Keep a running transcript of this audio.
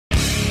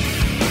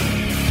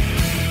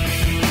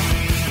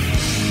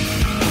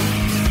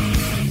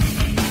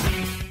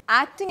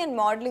Acting and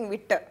modeling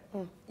വിട്ട്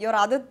your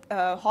other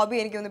hobby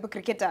എനിക്ക് തോന്നുന്നു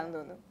cricket ആണെന്ന്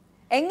തോന്നുന്നു.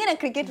 എങ്ങനെ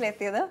ക്രിക്കറ്റിൽ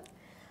എത്തിയത്?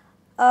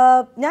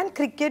 ഞാൻ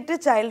ക്രിക്കറ്റ്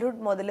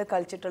ചൈൽഡ്ഹുഡ് മുതൽ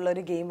കളിച്ചിട്ടുള്ള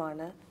ഒരു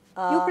ഗെയിമാണ്.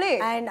 You play?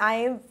 And I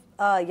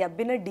have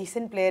been a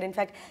decent player. In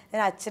fact,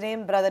 ഞാൻ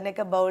അച്ഛനെയും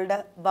ബ്രദറിനെയൊക്കെ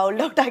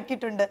ബൗൾഡ് ഔട്ട്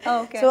ആക്കിയിട്ടുണ്ട്.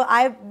 So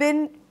I've been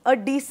a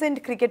decent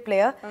cricket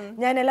player.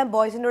 ഞാൻ എല്ലാം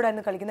ബോയ്സിൻ്റെ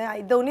കൂടെയാണ് കളിക്കുന്നത്.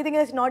 The only thing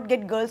is not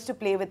get girls to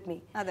play with me.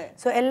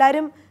 So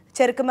എല്ലാവരും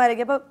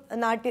ചെറുക്കന്മാരൊക്കെ അപ്പോൾ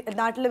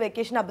നാട്ടിൽ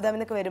വെക്കേഷൻ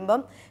അബുദാബിന്നൊക്കെ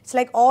വരുമ്പം ഇറ്റ്സ്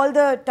ലൈക്ക് ഓൾ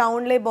ദ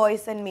ടൗണിലെ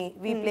boys and me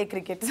V play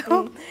cricket.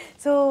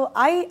 So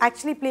I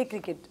actually play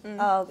cricket.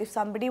 If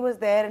somebody was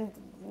there and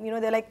you know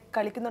they're like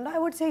കളിക്കുന്നുണ്ടോ, I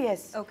would say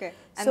yes. Okay.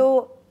 So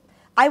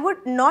I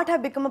would not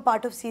have become a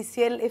part of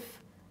CCL if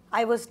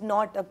I was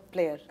not a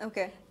player.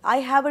 Okay. I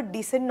have a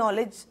decent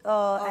knowledge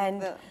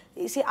and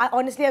you see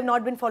honestly I've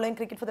not been following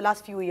cricket for the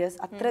last few years.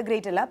 Atra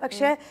great alla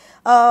പക്ഷേ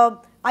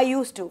I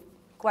used to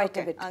quite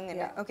a bit.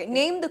 Yeah. Okay.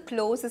 Name the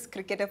closest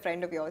cricketer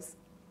friend of yours.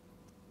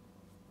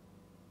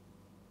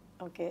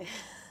 Okay.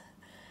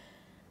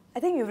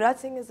 I think Yuvraj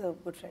Singh is a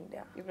good friend.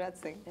 Yeah. Yuvraj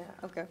Singh.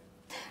 Yeah. Okay.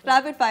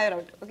 Rapid fire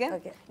round. Okay.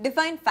 Okay.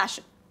 Define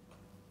fashion.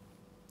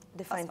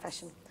 Define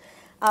fashion.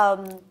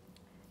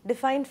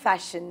 Define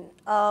fashion.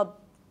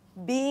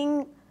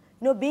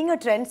 Being a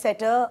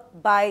trendsetter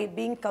by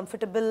being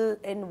comfortable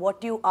in what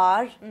you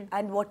are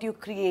and what you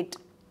create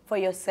for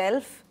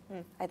yourself,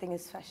 I think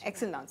is fashion.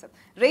 Excellent answer.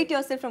 Rate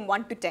yourself from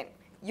 1 to 10.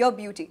 Your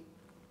beauty.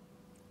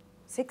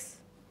 6.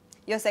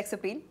 Your sex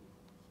appeal.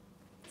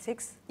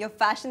 6. Your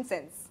fashion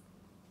sense.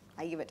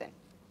 I give it 10.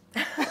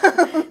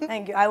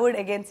 Thank you. I would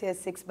again say a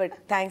 6, but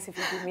thanks if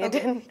you give me a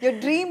 10. Your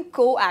dream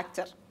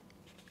co-actor.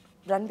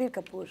 Ranbir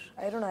Kapoor.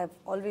 I don't know. I've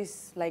always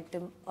liked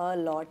him a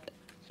lot.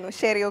 No,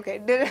 Sherry, okay.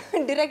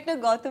 Director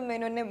Gautam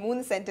Menon ne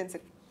 3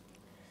 sentences.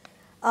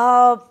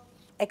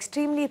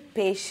 Extremely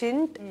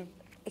patient,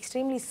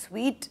 extremely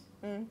sweet,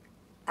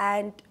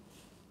 and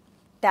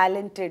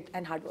talented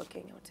and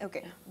hardworking. I would say.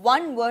 Okay.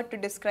 One word to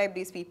describe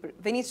these people.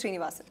 Vineet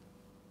Srinivasan.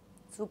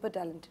 Super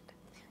talented.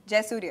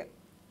 Jayasuriya.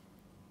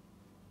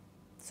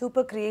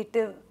 Super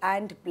creative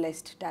and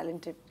blessed,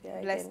 talented. Yeah,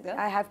 Blessed.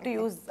 I have to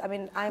use, I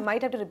mean, I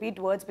might have to repeat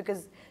words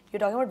because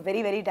you're talking about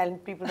very, very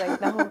talented people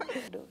right now.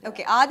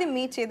 Okay, ആദ്യം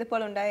meet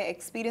ചെയ്തപ്പോൾ ഉണ്ടായ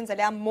experience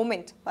അല്ലെ ആ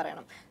moment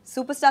പറയണം.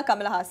 Superstar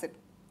Kamal Haasan.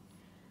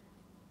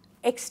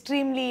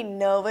 Extremely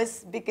nervous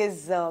because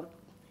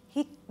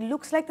he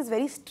looks like this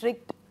very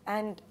strict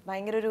and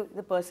ഭയങ്കര ഒരു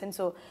person.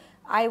 So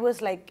I was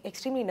like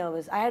extremely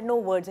nervous. I had no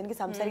words. എനിക്ക്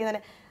സംസാരിക്കാൻ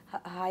തന്നെ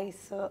hi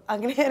sir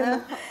അങ്ങനെയായിരുന്നു.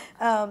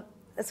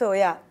 So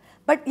yeah.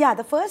 But yeah,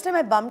 the first time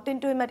I bumped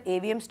into him at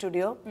AVM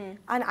Studio,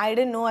 and I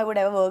didn't know I would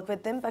ever work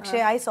with him. But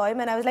I saw him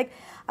and I was like,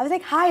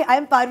 hi,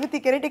 I'm Parvathy.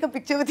 Can I take a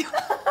picture with you?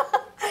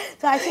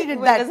 So I actually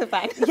did that. As a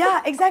fan. Yeah,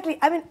 exactly.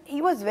 I mean,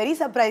 he was very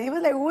surprised. He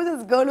was like, who is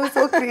this girl who's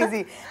so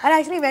crazy? And I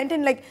actually went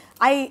in, like,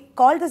 I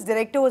called this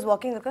director who was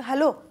walking, like,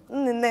 hello,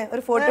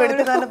 a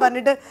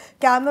photo,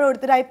 camera,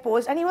 I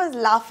posed, and he was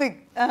laughing.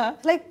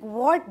 Like,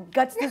 what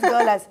guts this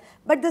girl has?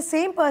 But the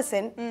same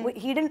person,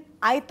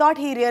 I thought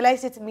he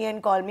realized it's me and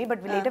called me, but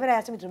later when I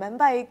asked him,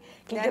 remember I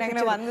clicked a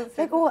picture?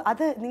 Like, oh,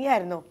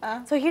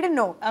 so he didn't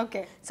know.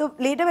 Okay. So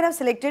later when I was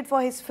selected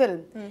for his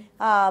film,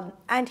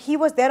 and he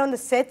was there on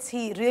the sets,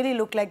 he really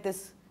looked like this.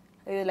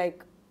 He was like,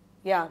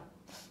 yeah,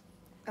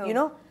 you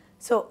know?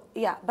 So,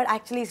 yeah, but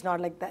actually he's not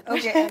like that.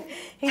 Okay.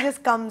 He just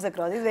comes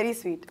across. He's very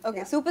sweet.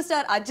 Okay, yeah.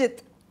 Superstar Ajit.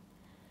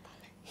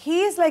 He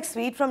is like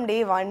sweet from day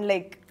one.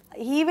 Like,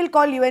 he will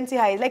call you and say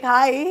hi. He's like,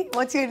 hi,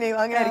 what's your name?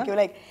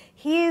 Like,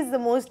 he is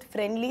the most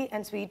friendly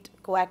and sweet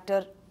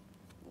co-actor.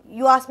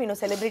 You ask me, no,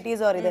 celebrities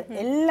or either.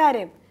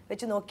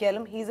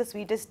 He's the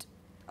sweetest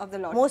of the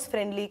lot. Most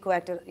friendly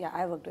co-actor, yeah,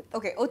 I worked with.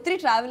 Okay, Uttri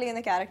traveling in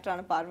the character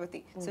on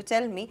Parvathy. So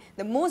tell me,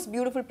 the most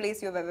beautiful place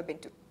you have ever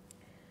been to.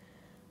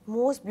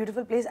 Most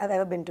beautiful place I've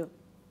ever been to.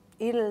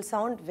 It'll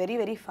sound very,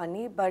 very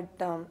funny,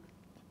 but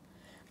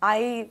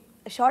I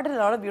shot at a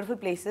lot of beautiful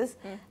places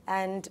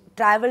and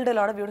traveled a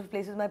lot of beautiful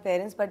places with my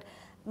parents. But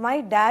my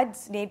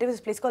dad's native is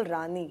a place called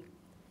Rani,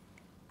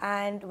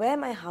 and where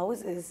my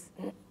house is,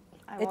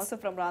 I'm also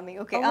from Rani.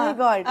 Okay. Oh my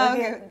God.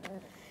 Okay.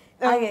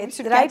 Okay, it's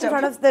right in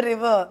front of the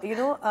river. You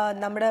know,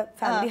 namada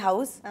family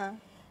house.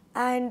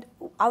 And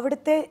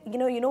avidate,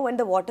 you know when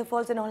the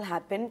waterfalls and all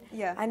happen,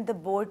 and the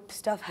boat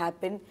stuff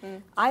happen,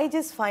 I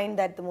just find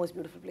that the most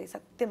beautiful place.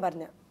 Satyam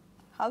parna.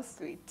 How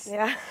sweet.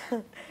 Yeah.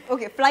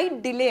 Okay, flight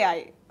delay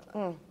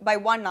by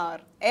 1 hour.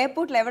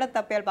 Airport level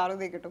tappiyal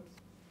Parvathy kittu.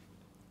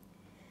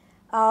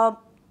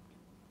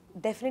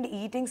 Definitely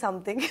eating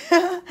something.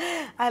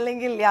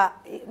 Yeah,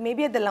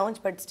 maybe at the lounge,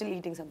 but still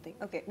eating something.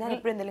 Okay.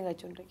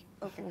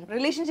 Okay.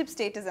 Relationship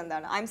status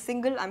endana? I'm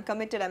single, I'm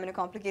committed, I'm in a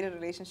complicated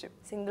relationship.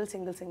 Single.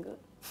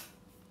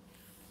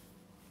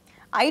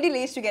 Ideal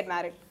age to get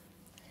married?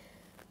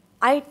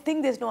 I think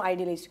there's no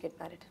ideal age to get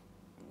married.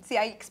 See,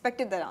 I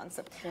expected that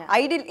answer. Yeah.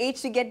 Ideal age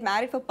to get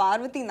married for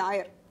Parvathy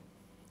Nair?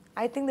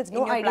 I think there's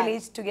no ideal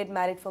age to get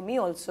married for me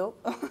also.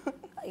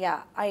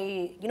 Yeah,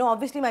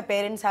 obviously my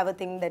parents have a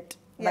thing that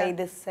by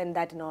this and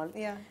that and all.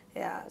 Yeah.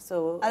 Yeah,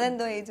 so.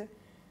 Adendo age?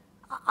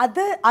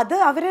 അത്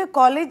അവര്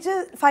college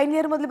final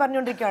year മുതൽ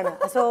പറഞ്ഞുകൊണ്ടിരിക്കുകയാണ്.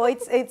 So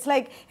it's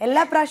like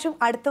എല്ലാ പ്രാവശ്യം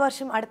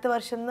അടുത്ത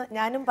വർഷം എന്ന്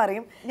ഞാനും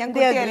പറയും.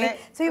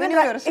 So even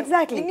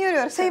exactly.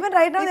 So even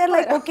right now they're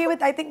like okay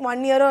with I think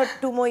 1 year or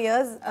 2 more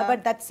years, but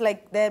that's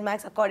like their max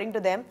according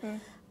to them.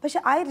 But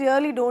I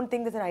really don't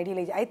think there's an ideal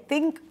age. I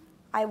think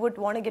I would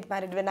want to get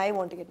married when I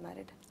want to get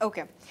married.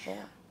 Okay.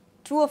 Yeah.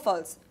 True or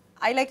false?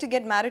 I like to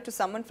get married to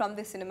someone from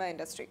the cinema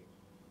industry.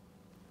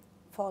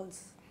 False.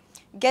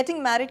 Getting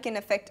married can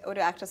affect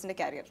ഒരു ആക്ട്രസിന്റെ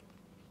career.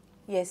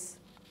 Yes.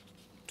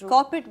 True.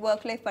 Corporate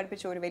work life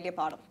പഠിപ്പിച്ച ഒരു വലിയ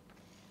പാഠം.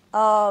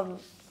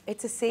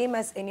 It's the same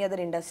as any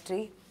other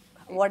industry.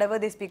 Whatever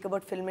they speak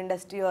about film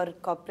industry or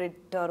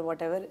corporate or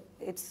whatever,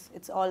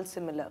 it's all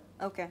similar.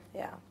 Okay.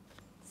 Yeah.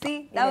 See,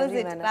 that was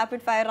it.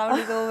 Rapid fire round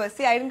is over.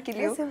 See, I didn't kill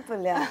you.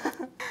 Simple, yeah.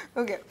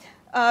 Okay.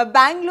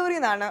 Bangalore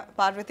is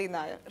Parvathy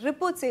Nair.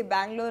 Reports say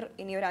Bangalore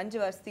in your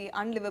 5 varshthi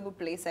unlivable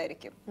place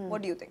ആയിരിക്കും.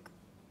 What do you think?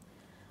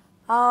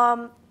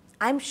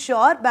 I'm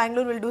sure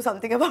Bangalore will do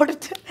something about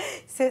it.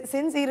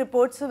 Since ഈ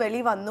reports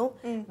വെളി വന്നു,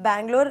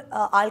 Bangalore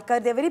ആൾക്കാർ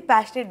they are very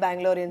passionate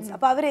Bangaloreans.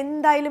 അപ്പോൾ അവർ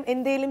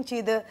എന്തെങ്കിലും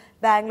ചെയ്ത്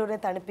ബാംഗ്ലൂരിനെ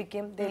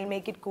തണുപ്പിക്കും. They will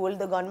make it cool.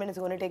 The government is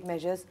going to take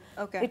measures.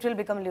 Okay. It will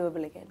become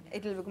livable again.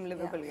 It will become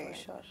livable again. For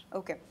sure.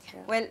 Okay.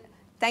 Yeah. Well,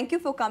 thank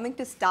you for coming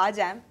to Star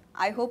Jam.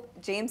 I hope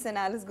James and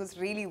Alice goes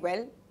really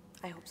well.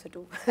 I hope so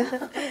too.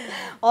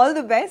 All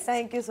the best.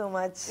 Thank you so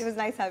much. It was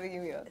nice having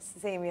you here.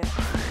 Same here.